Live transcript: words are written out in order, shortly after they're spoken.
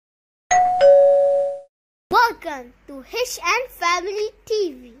Welcome to Hish and Family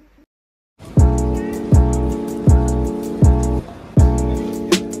TV.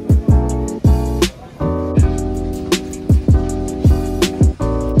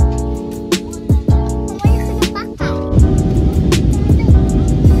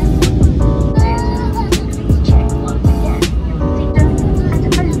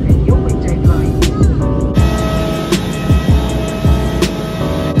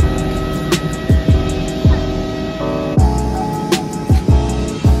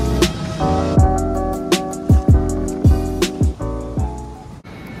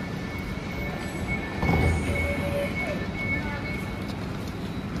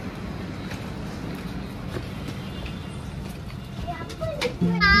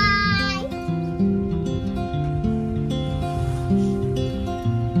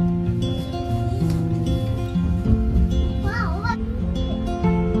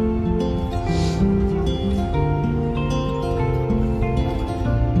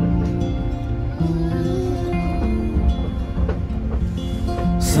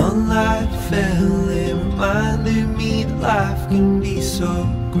 Sunlight fell, it reminded me that life can be so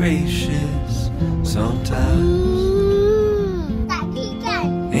gracious sometimes.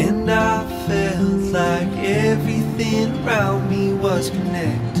 And I felt like everything around me was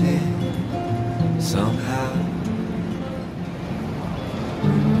connected somehow.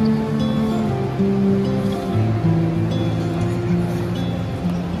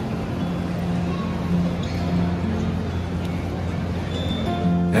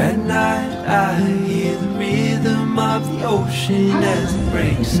 At night I hear the rhythm of the ocean as it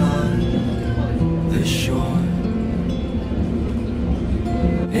breaks on the shore.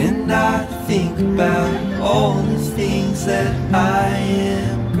 And I think about all the things that I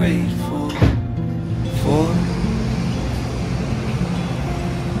am grateful for.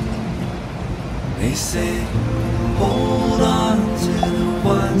 They say, hold on to the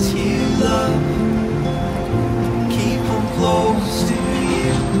ones you love, keep them close to you.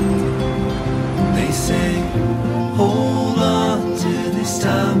 They say, hold on to this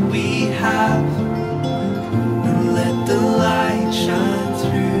time we have, and let the light shine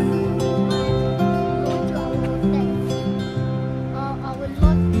through. I would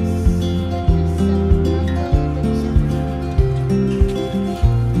love this.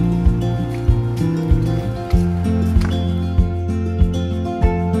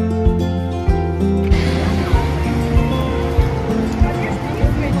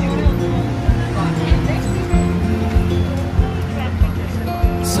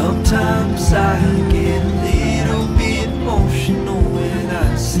 Sometimes I get a little bit emotional when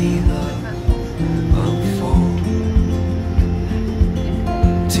I see love unfold.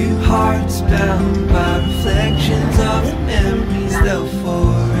 Two hearts bound by reflections of the memories they'll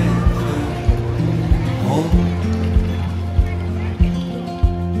forever hold.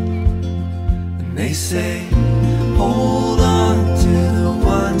 And they say, hold on to the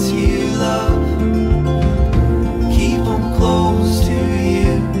ones you love, keep them close to you.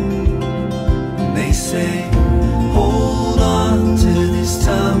 They say, hold on to this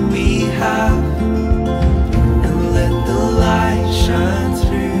time we have, and let the light shine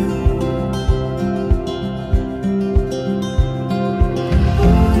through.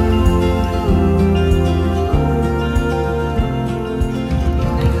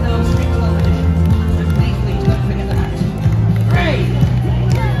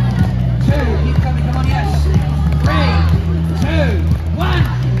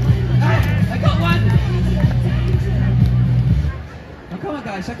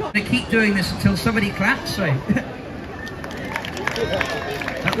 I've got to keep doing this until somebody claps. Sorry.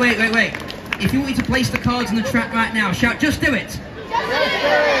 Wait. If you want me to place the cards on the track right now, shout, just do it. Just do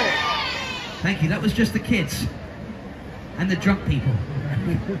it. Thank you. That was just the kids and the drunk people.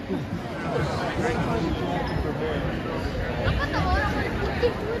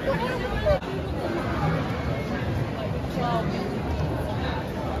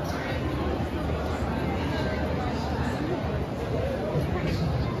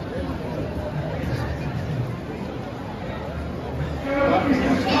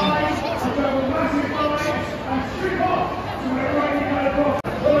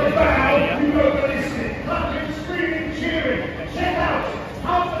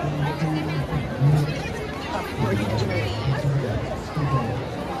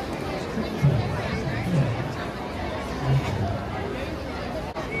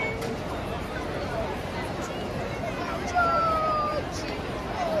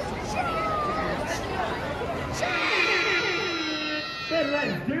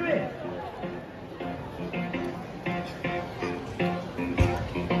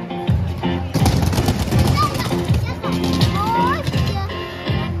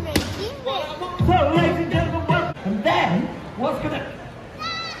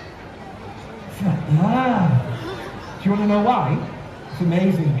 know why? It's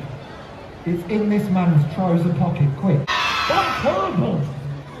amazing. It's in this man's trouser pocket, quick. That's horrible!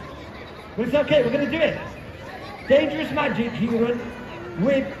 But it's okay, we're going to do it. Dangerous magic, human,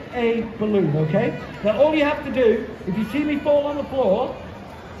 with a balloon, okay? Now all you have to do, if you see me fall on the floor,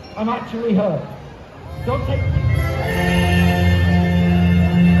 I'm actually hurt. Don't take...